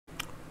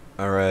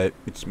Alright,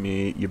 it's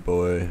me, your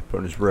boy,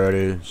 bonus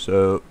ready.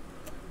 So,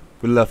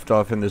 we left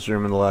off in this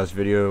room in the last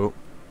video.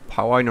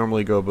 How I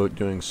normally go about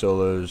doing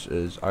solos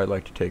is I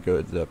like to take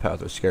out the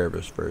path of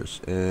Scabaris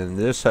first. And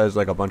this has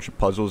like a bunch of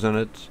puzzles in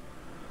it.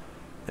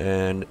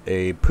 And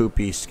a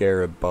poopy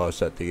scarab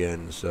boss at the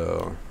end,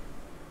 so...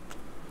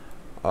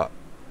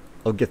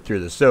 I'll get through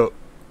this. So,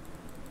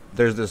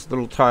 there's this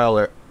little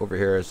tile over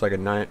here. It's like a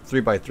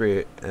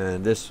 3x3,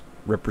 and this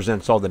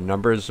represents all the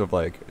numbers of,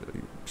 like,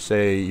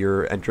 say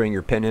you're entering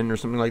your pin in or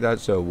something like that.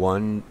 So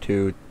 1,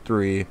 2,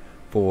 3,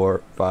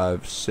 4,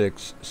 5,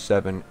 6,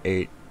 7,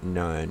 8,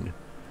 9.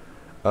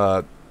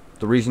 The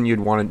reason you'd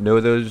want to know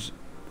those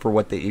for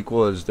what they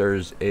equal is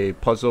there's a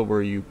puzzle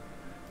where you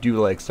do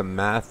like some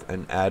math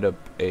and add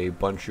up a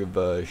bunch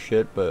of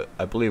shit, but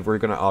I believe we're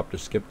gonna opt to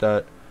skip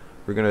that.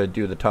 We're gonna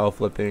do the tile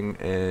flipping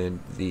and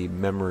the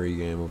memory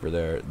game over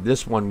there.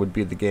 This one would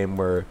be the game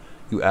where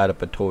you add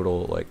up a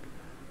total, like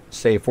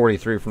say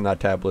 43 from that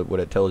tablet. What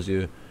it tells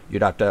you,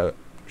 you'd have to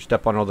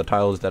step on all the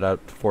tiles that add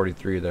up to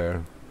 43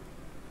 there.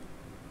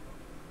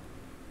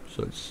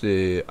 So let's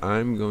see,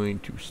 I'm going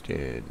to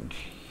stand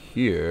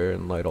here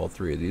and light all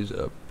three of these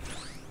up.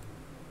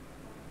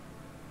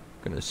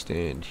 Gonna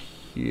stand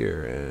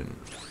here and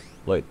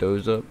light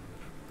those up.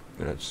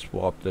 Gonna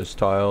swap this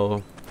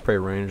tile, prey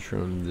range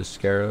from the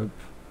scarab.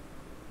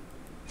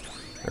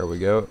 There we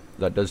go.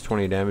 That does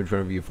 20 damage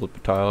whenever you flip a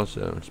tile,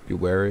 so just be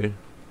wary.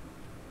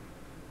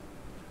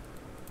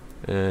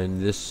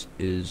 And this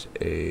is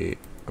a...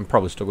 I'm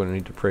probably still going to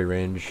need to prey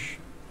range.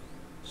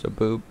 So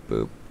boop,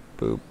 boop,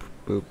 boop,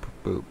 boop,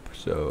 boop.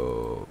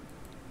 So...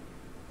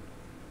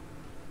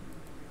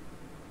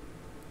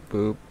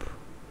 boop,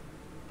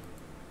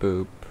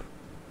 boop,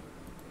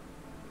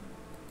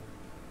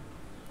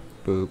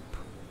 boop,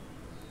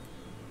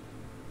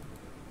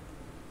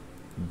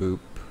 boop,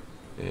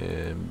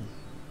 and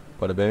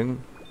bada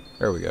bing.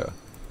 There we go.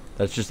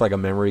 That's just like a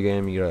memory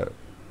game. You gotta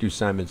do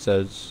Simon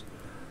Says.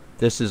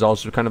 This is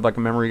also kind of like a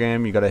memory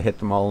game. You gotta hit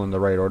them all in the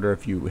right order.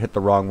 If you hit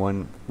the wrong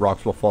one,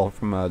 rocks will fall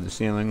from the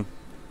ceiling,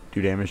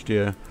 do damage to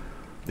you.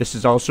 This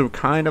is also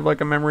kind of like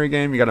a memory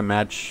game. You gotta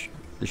match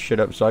the shit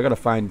up. So I gotta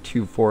find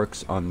 2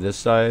 forks on this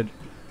side,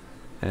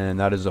 and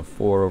that is a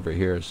 4 over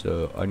here.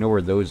 So I know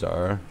where those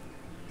are.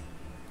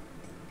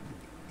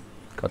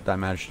 Got that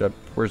matched up.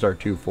 Where's our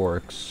 2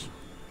 forks?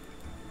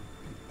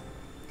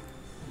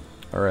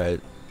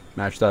 Alright,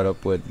 match that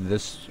up with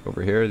this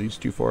over here, these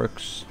 2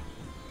 forks.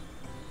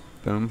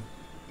 Boom.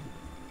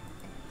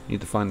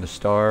 Need to find the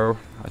star.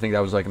 I think that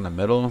was like in the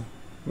middle.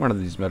 One of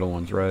these middle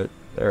ones, right?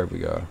 There we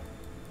go.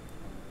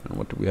 And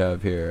what do we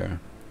have here?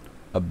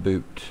 A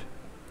boot.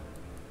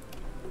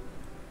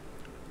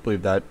 I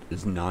believe that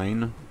is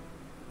 9.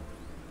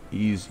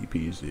 Easy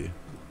peasy.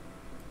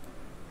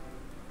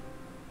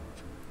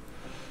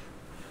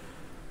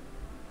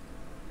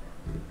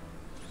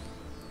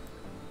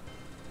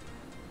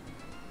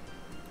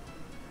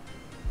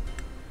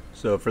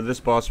 So for this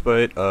boss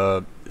fight,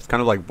 it's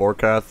kind of like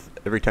Borkath.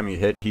 Every time you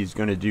hit, he's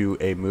going to do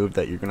a move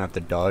that you're going to have to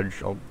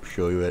dodge. I'll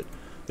show you it.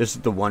 This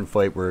is the one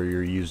fight where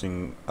you're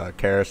using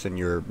Karis and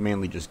you're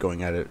mainly just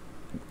going at it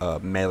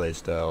melee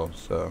style.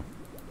 So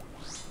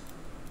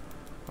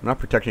I'm not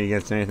protecting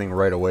against anything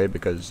right away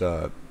because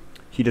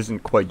he doesn't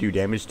quite do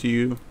damage to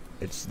you.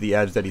 It's the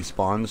ads that he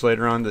spawns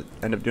later on that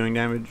end up doing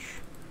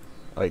damage.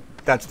 Like,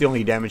 that's the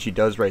only damage he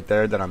does right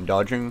there that I'm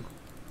dodging.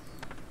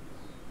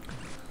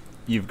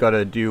 You've got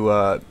to do...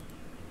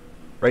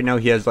 right now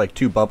he has like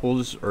 2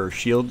 bubbles or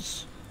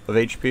shields of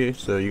HP,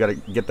 so you gotta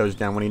get those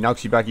down. When he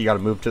knocks you back, you gotta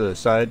move to the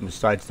side and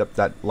sidestep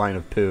that line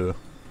of poo.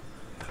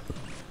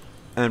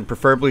 And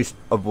preferably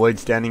avoid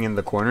standing in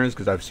the corners,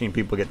 because I've seen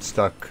people get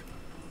stuck.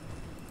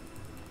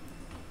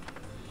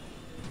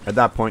 At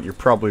that point, you're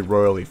probably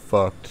royally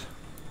fucked.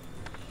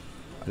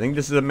 I think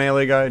this is a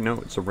melee guy.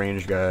 No, it's a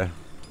range guy.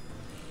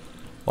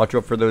 Watch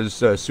out for those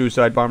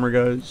suicide bomber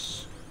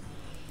guys.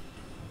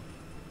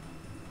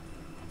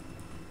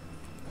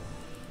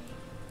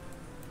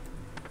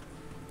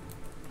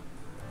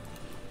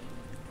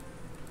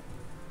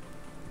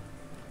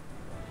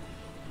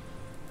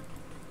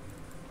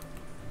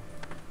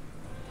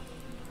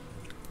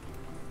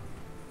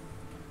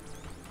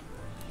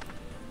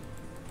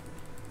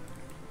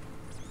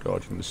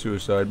 Dodging the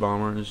suicide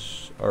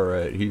bombers.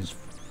 Alright, he's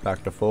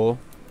back to full.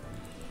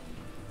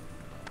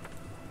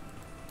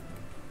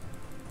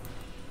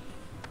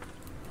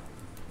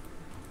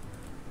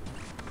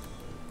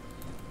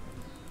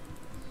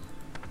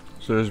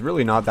 So there's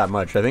really not that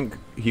much. I think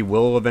he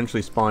will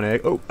eventually spawn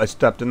egg. Oh, I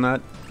stepped in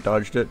that.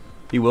 Dodged it.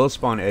 He will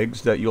spawn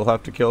eggs that you'll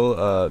have to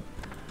kill.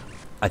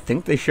 I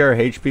think they share a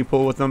HP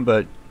pool with them,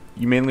 but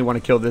you mainly want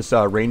to kill this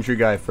ranger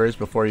guy first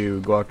before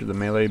you go after the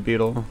melee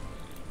beetle.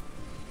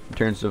 In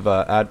terms of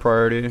ad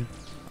priority,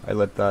 I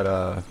let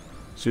that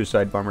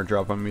suicide bomber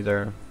drop on me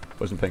there.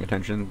 Wasn't paying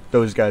attention.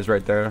 Those guys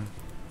right there.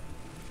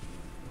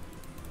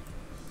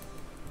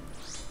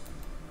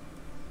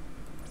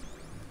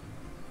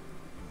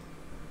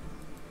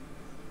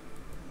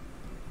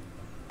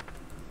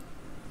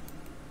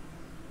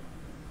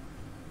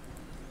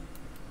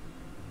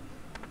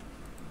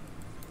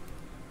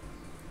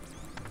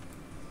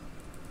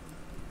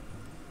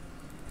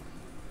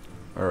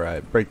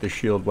 Alright, break the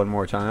shield one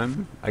more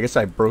time. I guess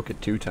I broke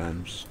it 2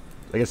 times.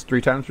 I guess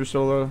 3 times for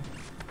solo.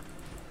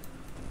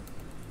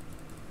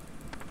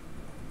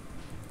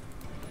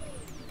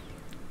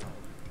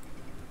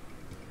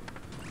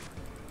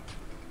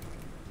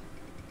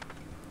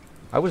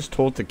 I was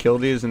told to kill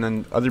these, and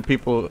then other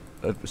people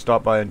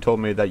stopped by and told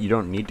me that you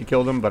don't need to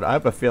kill them, but I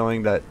have a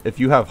feeling that if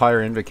you have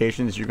higher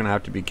invocations, you're going to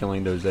have to be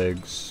killing those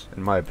eggs,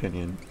 in my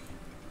opinion.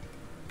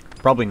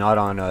 Probably not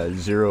on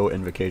 0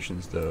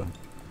 invocations, though.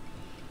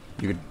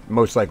 You could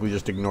most likely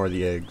just ignore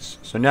the eggs.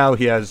 So now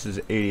he has his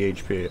 80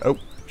 HP. Oh,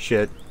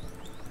 shit.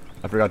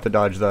 I forgot to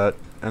dodge that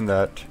and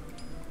that.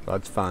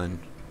 That's fine.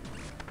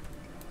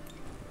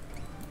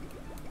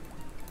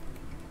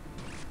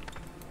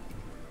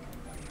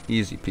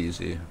 Easy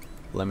peasy.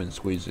 Lemon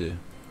squeezy.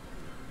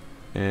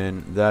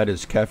 And that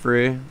is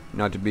Kefri,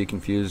 not to be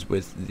confused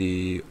with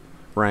the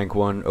rank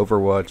 1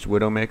 Overwatch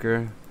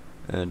Widowmaker.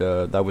 And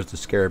that was the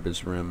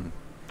Scabaris rim.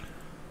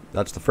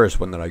 That's the first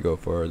one that I go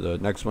for. The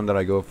next one that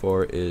I go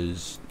for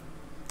is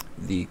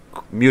the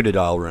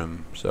Mutadile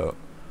rim. So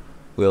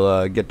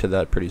we'll get to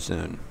that pretty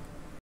soon.